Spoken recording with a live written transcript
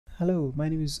Hello, my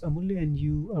name is Amulya and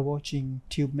you are watching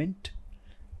TubeMint.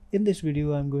 In this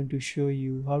video, I'm going to show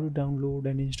you how to download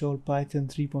and install Python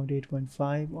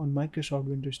 3.8.5 on Microsoft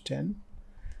Windows 10.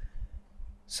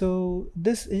 So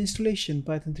this installation,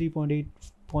 Python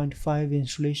 3.8.5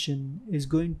 installation, is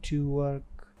going to work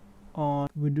on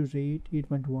Windows 8,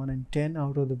 8.1 and 10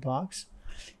 out of the box.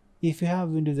 If you have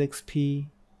Windows XP,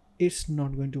 it's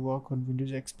not going to work on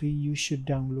Windows XP. You should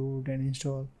download and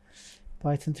install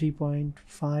Python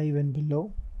 3.5 and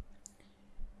below.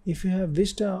 If you have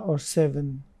Vista or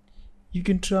 7, you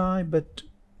can try, but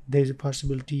there's a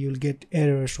possibility you'll get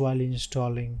errors while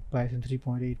installing Python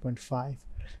 3.8.5.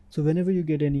 So whenever you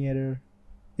get any error,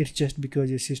 it's just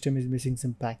because your system is missing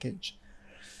some package.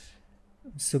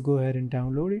 So go ahead and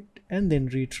download it and then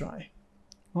retry.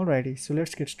 Alrighty, so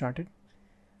let's get started.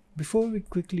 Before we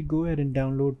quickly go ahead and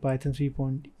download Python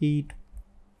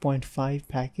 3.8.5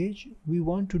 package, we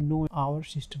want to know our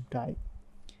system type.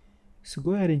 So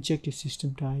go ahead and check your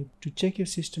system type. To check your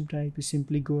system type, you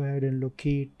simply go ahead and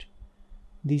locate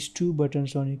these two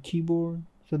buttons on your keyboard.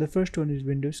 So the first one is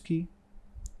Windows key.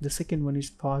 The second one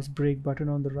is pause break button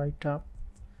on the right top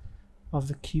of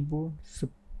the keyboard. So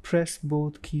press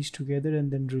both keys together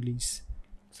and then release.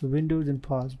 So Windows and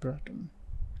pause button.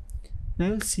 Now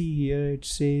you'll see here it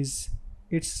says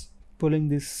it's pulling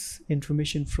this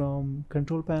information from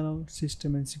control panel,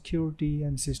 system and security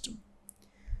and system.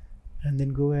 And then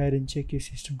go ahead and check your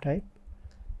system type.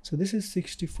 So this is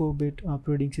 64-bit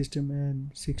operating system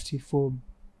and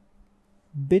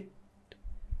 64-bit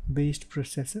based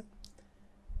processor.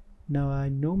 Now I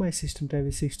know my system type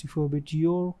is 64-bit.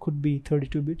 Your could be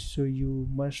 32-bit, so you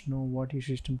must know what your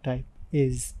system type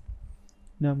is.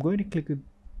 Now I'm going to click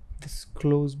this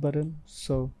close button.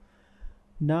 So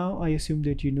now I assume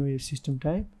that you know your system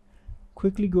type.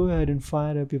 Quickly go ahead and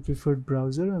fire up your preferred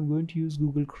browser. I'm going to use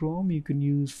Google Chrome. You can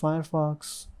use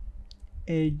Firefox,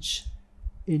 Edge,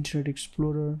 Internet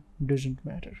Explorer, doesn't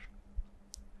matter,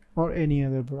 or any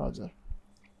other browser.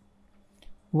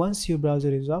 Once your browser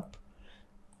is up,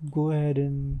 go ahead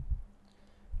and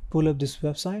pull up this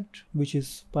website, which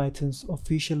is Python's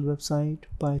official website,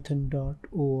 python.org.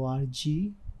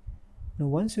 Now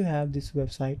once you have this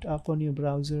website up on your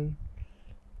browser,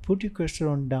 put your cursor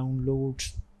on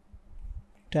downloads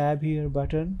tab here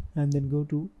button and then go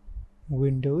to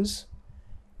Windows,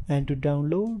 and to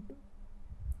download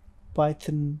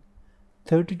Python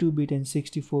 32-bit and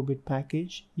 64-bit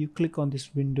package, you click on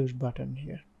this Windows button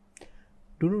here.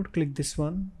 Do not click this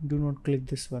one, do not click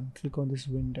this one, click on this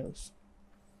Windows.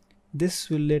 This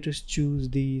will let us choose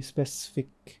the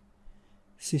specific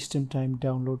system time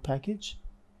download package.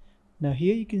 Now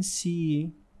here you can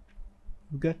see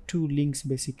we've got two links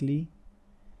basically.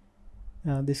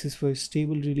 This is for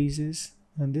stable releases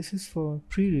and this is for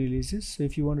pre-releases. So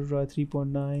if you want to try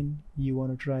 3.9, you want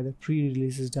to try the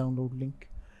pre-releases download link.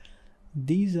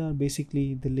 These are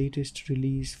basically the latest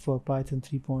release for Python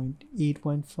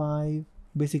 3.8.5,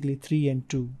 basically 3 and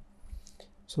 2.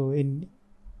 So I'm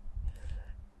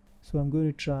going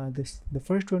to try the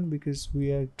first one because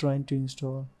we are trying to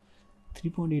install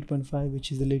 3.8.5,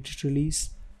 which is the latest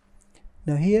release.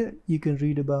 Now here you can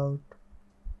read about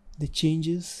the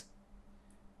changes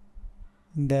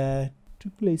that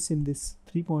took place in this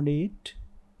 3.8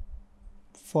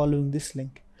 following this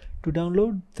link. To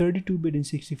download 32-bit and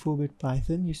 64-bit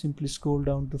Python, you simply scroll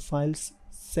down to files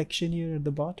section here at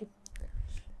the bottom,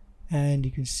 and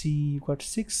you can see you've got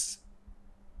 6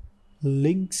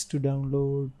 links to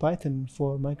download Python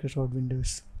for Microsoft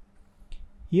Windows.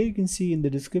 Here you can see in the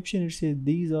description it says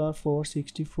these are for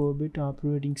 64-bit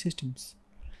operating systems.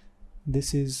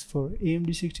 This is for AMD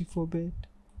 64-bit,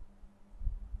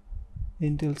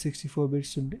 Intel 64-bit.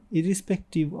 So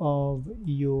irrespective of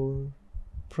your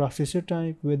processor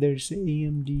type, whether it's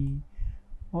AMD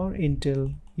or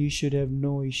Intel, you should have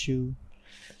no issue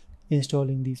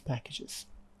installing these packages.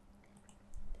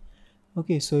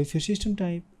 Okay, so if your system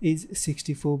type is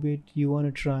 64-bit, you want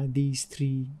to try these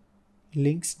 3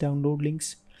 links, download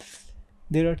links.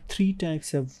 There are 3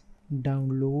 types of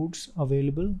downloads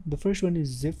available. The first one is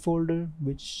zip folder,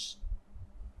 which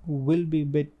will be a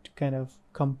bit kind of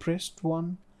compressed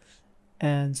one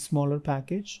and smaller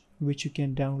package, which you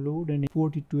can download and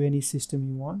import it to any system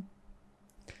you want.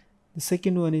 The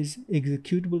second one is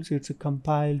executable, so it's a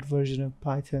compiled version of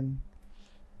Python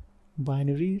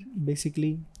binary.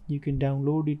 Basically you can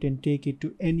download it and take it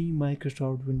to any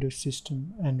Microsoft Windows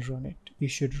system and run it. You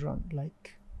should run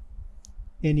like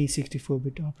any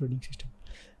 64-bit operating system.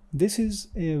 This is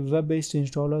a web-based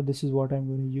installer. This is what I'm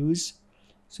going to use.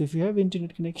 So if you have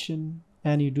internet connection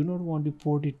and you do not want to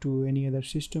port it to any other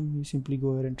system, you simply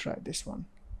go ahead and try this one.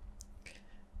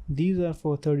 These are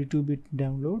for 32-bit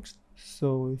downloads,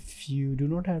 so if you do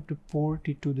not have to port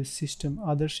it to the system,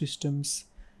 other systems,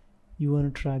 you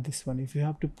want to try this one. If you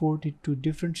have to port it to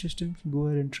different systems, go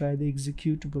ahead and try the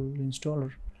executable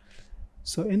installer.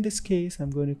 So in this case,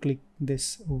 I'm going to click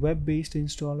this web-based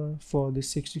installer for the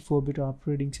 64-bit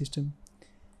operating system.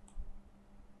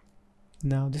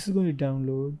 Now this is going to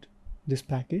download this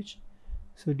package.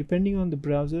 So depending on the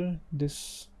browser,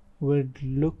 this would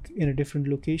look in a different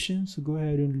location. So go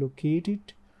ahead and locate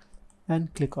it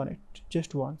and click on it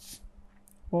just once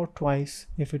or twice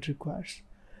if it requires.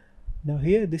 Now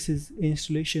here, this is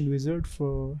installation wizard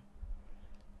for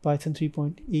Python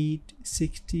 3.8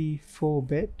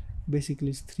 64-bit. Basically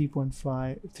it's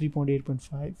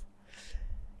 3.8.5.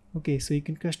 Okay, so you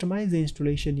can customize the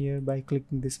installation here by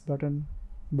clicking this button,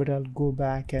 but I'll go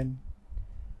back and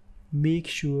make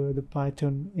sure the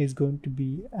Python is going to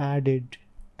be added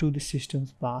to the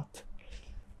system's path.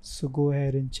 So go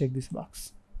ahead and check this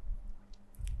box.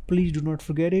 Please do not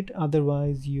forget it,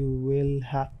 otherwise you will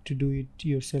have to do it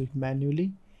yourself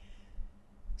manually.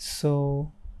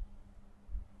 So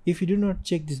if you do not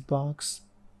check this box,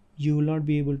 you will not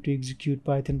be able to execute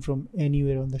Python from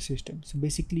anywhere on the system. So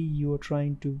basically you are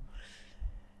trying to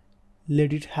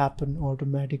let it happen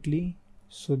automatically.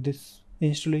 So this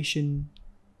installation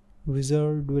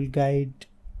wizard will guide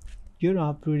your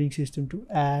operating system to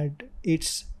add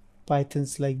its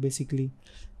Pythons, like basically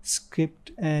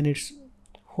script and its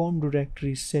home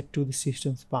directory set to the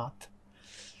system's path.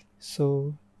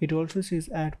 So it also says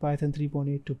add Python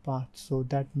 3.8 to path, so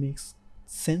that makes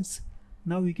sense.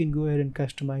 Now we can go ahead and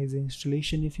customize the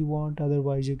installation if you want.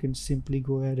 Otherwise you can simply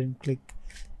go ahead and click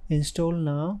install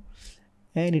now,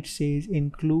 and it says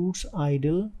includes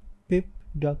idle pip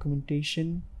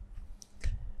documentation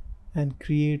and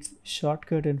creates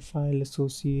shortcut and file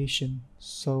association.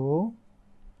 So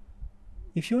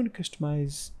if you want to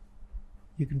customize,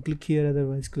 you can click here,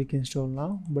 otherwise click install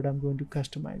now, but I'm going to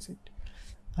customize it.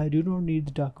 I do not need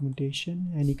the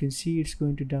documentation, and you can see it's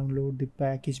going to download the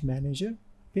package manager,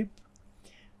 pip,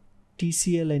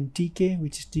 TCL and TK,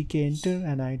 which is TK enter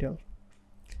and idle.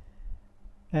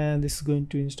 And this is going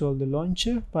to install the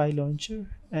launcher, PyLauncher,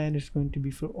 and it's going to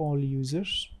be for all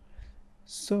users.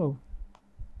 So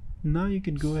now you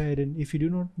can go ahead and, if you do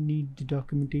not need the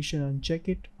documentation, uncheck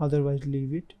it, otherwise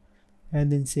leave it,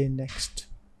 and then say next.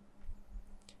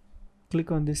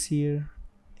 Click on this here,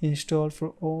 install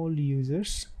for all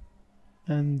users,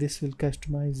 and this will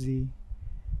customize the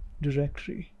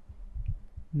directory.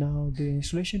 Now the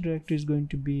installation directory is going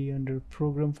to be under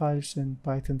program files and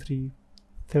Python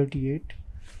 3.38.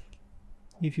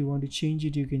 If you want to change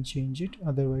it, you can change it,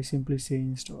 otherwise simply say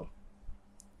install.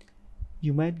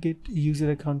 You might get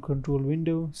user account control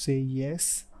window, say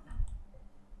yes,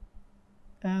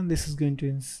 and this is going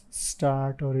to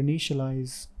start or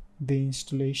initialize the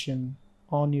installation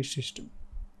on your system.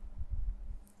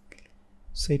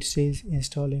 So it says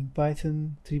installing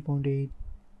Python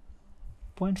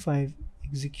 3.8.5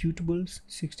 executables,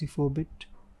 64-bit.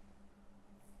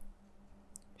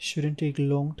 Shouldn't take a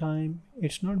long time.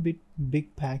 It's not a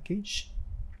big package.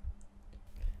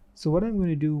 So what I'm going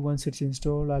to do once it's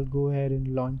installed, I'll go ahead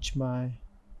and launch my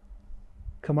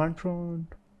command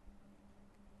prompt,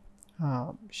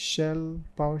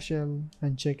 PowerShell,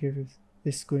 and check if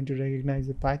it's going to recognize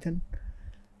the Python.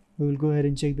 We will go ahead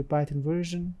and check the Python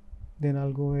version. Then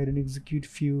I'll go ahead and execute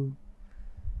few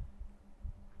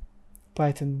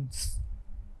Python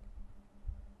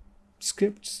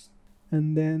scripts,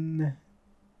 and then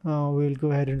we'll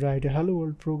go ahead and write a hello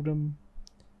world program,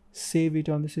 save it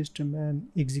on the system, and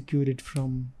execute it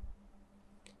from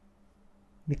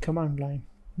the command line.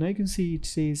 Now you can see it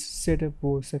says setup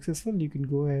was successful. You can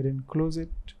go ahead and close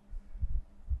it,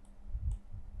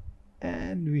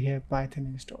 and we have Python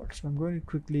installed. So I'm going to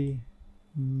quickly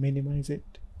minimize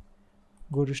it.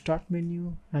 Go to start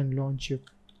menu and launch your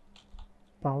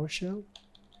PowerShell.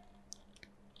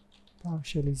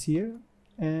 PowerShell is here,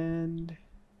 and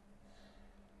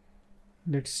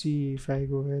let's see if I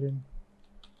go ahead and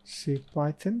say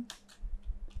Python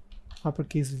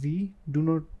uppercase V, do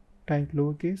not type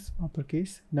lowercase,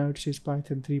 uppercase. Now it says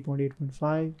Python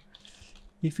 3.8.5.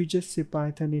 If you just say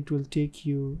Python, it will take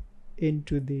you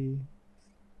into the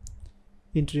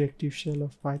interactive shell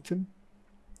of Python.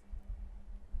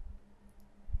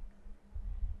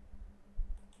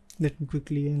 Let me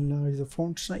quickly enlarge the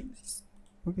font size.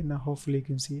 Okay, now hopefully you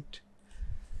can see it.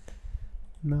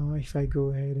 Now if I go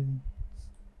ahead and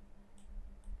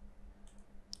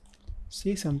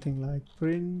say something like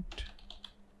print,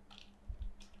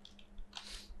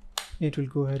 it will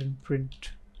go ahead and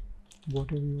print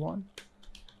whatever you want.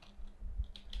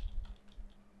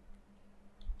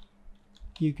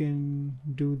 you can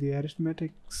do the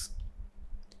arithmetics.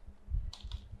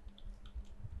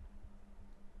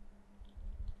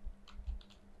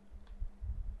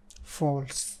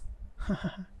 False.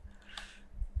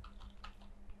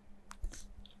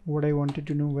 What I wanted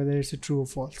to know whether it's a true or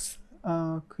false.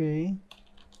 Okay.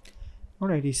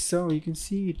 Alrighty, so you can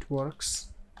see it works.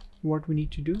 What we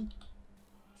need to do,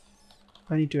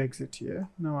 I need to exit here.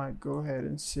 Now I go ahead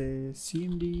and say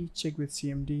CMD, check with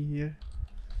CMD here.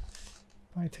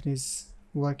 Python is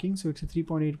working, so it's a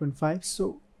 3.8.5,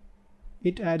 so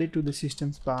it added to the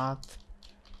system's path.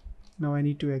 Now I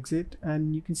need to exit,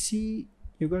 and you can see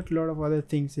you got a lot of other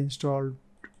things installed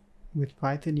with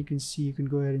Python. You can see, you can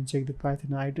go ahead and check the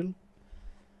Python idle.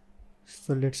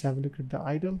 So let's have a look at the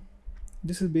idle.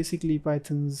 This is basically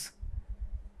Python's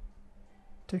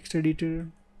text editor.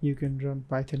 You can run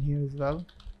Python here as well.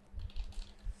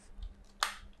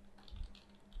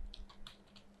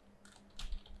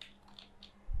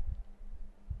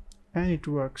 And it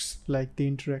works like the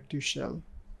interactive shell.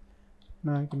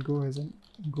 Now I can go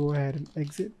ahead and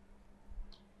exit.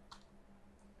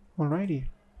 Alrighty,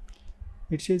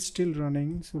 it says still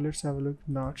running, so let's have a look.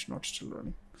 No, it's not still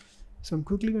running. So I'm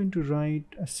quickly going to write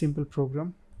a simple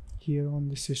program here on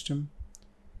the system,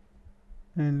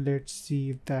 and let's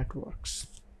see if that works.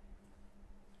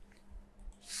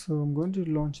 So I'm going to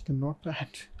launch the notepad.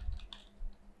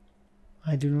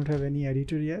 I do not have any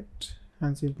editor yet.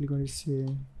 I'm simply going to say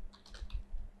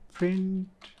print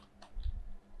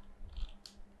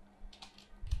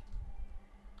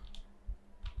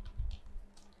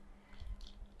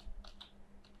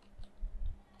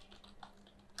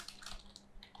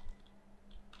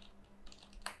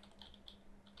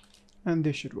and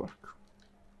this should work.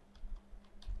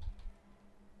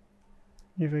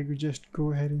 If I could just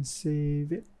go ahead and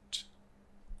save it.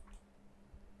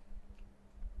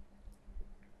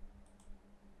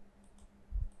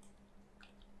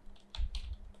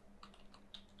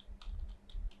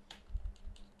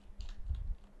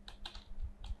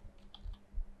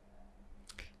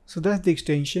 So that's the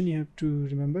extension. You have to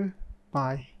remember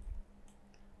Py.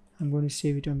 I'm going to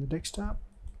save it on the desktop.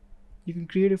 You can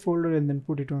create a folder and then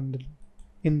put it on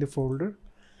in the folder.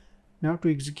 Now to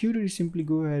execute it, you simply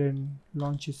go ahead and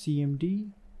launch a CMD.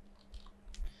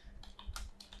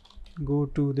 Go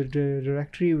to the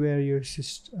directory where your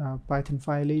Python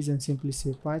file is, and simply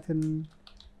say Python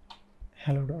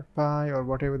hello.py or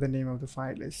whatever the name of the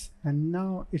file is, and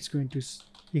now it's going to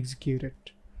execute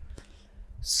it.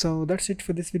 So that's it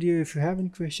for this video. If you have any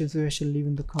questions, I shall leave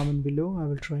in the comment below. I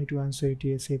will try to answer it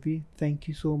ASAP. Thank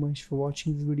you so much for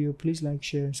watching this video. Please like,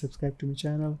 share and subscribe to my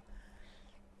channel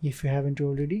if you haven't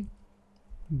already.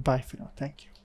 Bye for now. Thank you.